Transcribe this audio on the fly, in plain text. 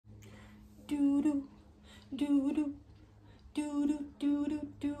do do do do do do do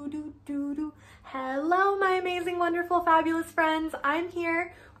do do do do. Hello, my amazing, wonderful, fabulous friends. I'm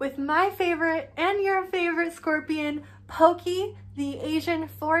here with my favorite and your favorite scorpion, Pokie, the Asian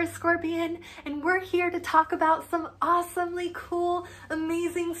forest scorpion, and we're here to talk about some awesomely cool,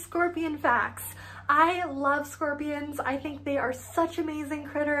 amazing scorpion facts. I love scorpions. I think they are such amazing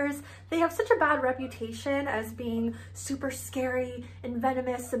critters. They have such a bad reputation as being super scary and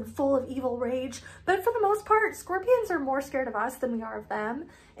venomous and full of evil rage, but for the most part, scorpions are more scared of us than we are of them,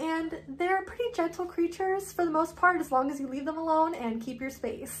 and they're pretty gentle creatures for the most part, as long as you leave them alone and keep your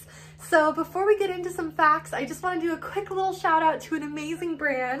space. So before we get into some facts, I just want to do a quick little shout out to an amazing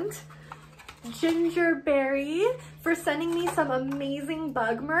brand, Gingerberry, for sending me some amazing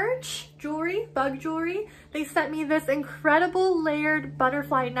bug merch, bug jewelry. They sent me this incredible layered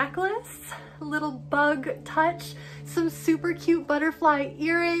butterfly necklace, little bug touch, some super cute butterfly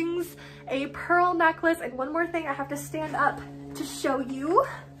earrings, a pearl necklace, and one more thing I have to stand up to show you.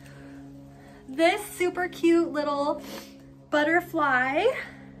 This super cute little butterfly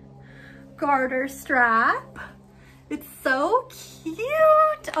garter strap. It's so cute.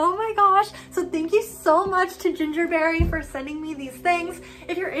 Oh my gosh. So thank you so much to Gingerberry for sending me these things.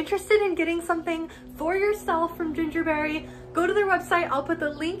 If you're interested in getting something for yourself from Gingerberry, go to their website. I'll put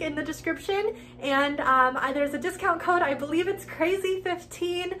the link in the description, and there's a discount code. I believe it's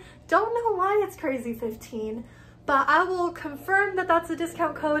crazy15. Don't know why it's crazy15. But I will confirm that that's a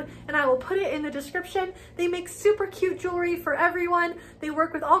discount code, and I will put it in the description. They make super cute jewelry for everyone. They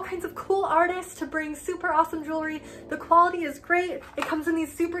work with all kinds of cool artists to bring super awesome jewelry. The quality is great. It comes in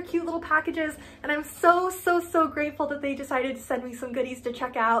these super cute little packages, and I'm so grateful that they decided to send me some goodies to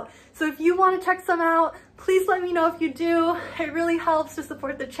check out. So if you want to check some out, please let me know if you do. It really helps to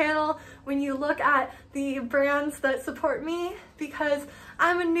support the channel when you look at the brands that support me, because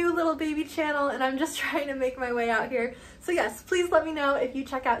I'm a new little baby channel and I'm just trying to make my way out here. So yes, please let me know if you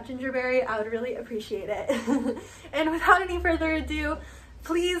check out Gingerberry. I would really appreciate it. And without any further ado,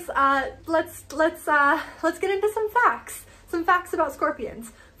 please let's get into some facts. Some facts about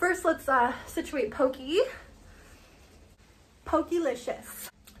scorpions. First, let's situate Pokie. Pokielicious.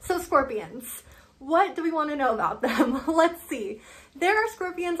 So scorpions. What do we want to know about them? Let's see. There are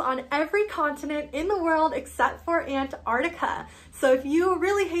scorpions on every continent in the world except for Antarctica. So if you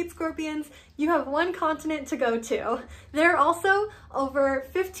really hate scorpions, you have one continent to go to. There are also over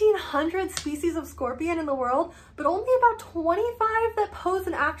 1,500 species of scorpion in the world, but only about 25 that pose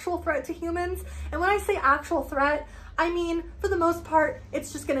an actual threat to humans. And when I say actual threat, I mean, for the most part,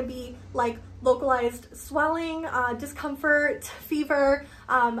 it's just gonna be like localized swelling, discomfort, fever,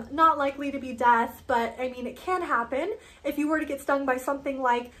 not likely to be death, but I mean, it can happen if you were to get stung by something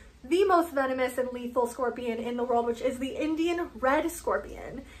like the most venomous and lethal scorpion in the world, which is the Indian red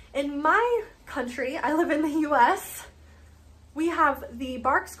scorpion. In my country, I live in the US, we have the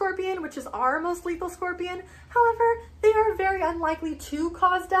bark scorpion, which is our most lethal scorpion. However, they are very unlikely to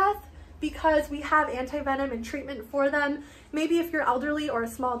cause death, because we have anti-venom and treatment for them. Maybe if you're elderly or a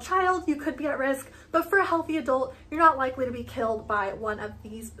small child, you could be at risk, but for a healthy adult, you're not likely to be killed by one of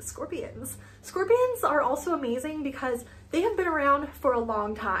these scorpions. Scorpions are also amazing because they have been around for a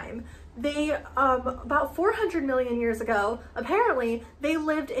long time. They, about 400 million years ago, apparently, they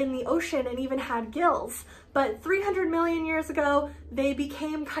lived in the ocean and even had gills. But 300 million years ago, they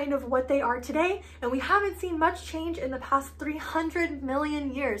became kind of what they are today, and we haven't seen much change in the past 300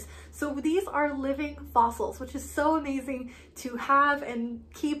 million years. So these are living fossils, which is so amazing to have and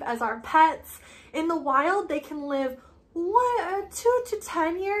keep as our pets. In the wild, they can live 2 to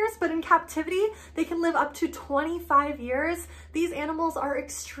 10 years, but in captivity, they can live up to 25 years. These animals are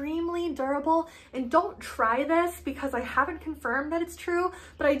extremely durable, and don't try this because I haven't confirmed that it's true,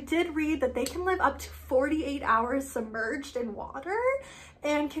 but I did read that they can live up to 48 hours submerged in water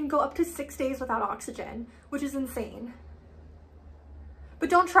and can go up to 6 days without oxygen, which is insane. But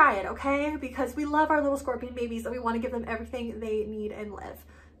don't try it, okay? Because we love our little scorpion babies and we want to give them everything they need and live.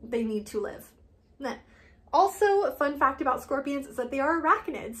 They need to live. Nah. Also, a fun fact about scorpions is that they are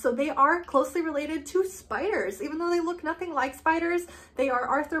arachnids, so they are closely related to spiders. Even though they look nothing like spiders, they are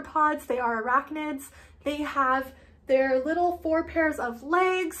arthropods, they are arachnids. They have their little 4 pairs of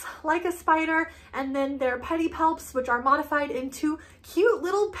legs like a spider, and then their pedipalps, which are modified into cute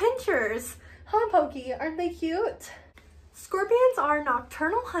little pinchers. Huh, Pokie? Aren't they cute? Scorpions are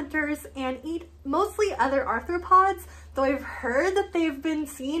nocturnal hunters and eat mostly other arthropods, though I've heard that they've been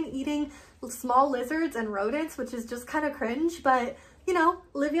seen eating small lizards and rodents, which is just kind of cringe, but you know,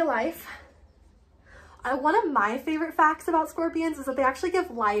 live your life. One of my favorite facts about scorpions is that they actually give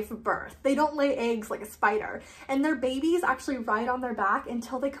live birth. They don't lay eggs like a spider, and their babies actually ride on their back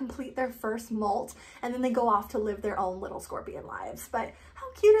until they complete their first molt, and then they go off to live their own little scorpion lives. But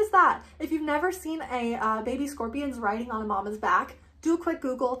how cute is that? If you've never seen a baby scorpions riding on a mama's back, do a quick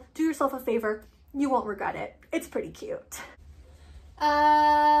Google, do yourself a favor. You won't regret it. It's pretty cute.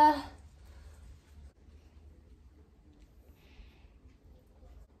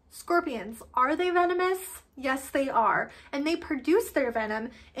 Scorpions, are they venomous? Yes, they are. And they produce their venom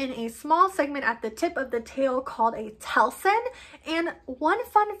in a small segment at the tip of the tail called a telson. And one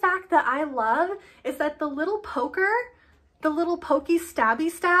fun fact that I love is that the little poker, the little pokey stabby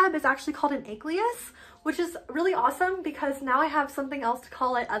stab is actually called an aqueous, which is really awesome because now I have something else to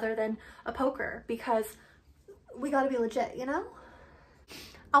call it other than a poker, because we gotta be legit, you know?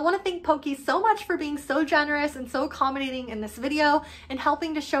 I want to thank Pokie so much for being so generous and so accommodating in this video and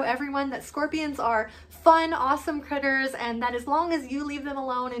helping to show everyone that scorpions are fun, awesome critters, and that as long as you leave them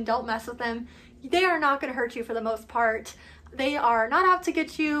alone and don't mess with them, they are not going to hurt you for the most part. They are not out to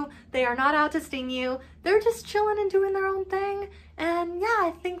get you. They are not out to sting you. They're just chilling and doing their own thing. And yeah,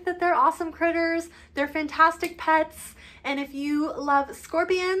 I think that they're awesome critters. They're fantastic pets. And if you love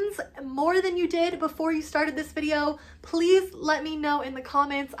scorpions more than you did before you started this video, please let me know in the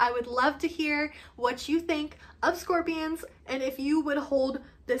comments. I would love to hear what you think of scorpions and if you would hold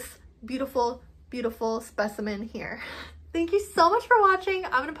this beautiful, beautiful specimen here. Thank you so much for watching.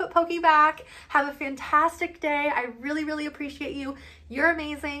 I'm gonna put Pokie back. Have a fantastic day. I really, really appreciate you. You're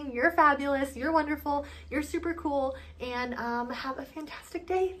amazing, you're fabulous, you're wonderful, you're super cool, and have a fantastic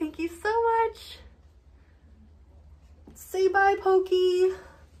day. Thank you so much. Say bye, Pokie.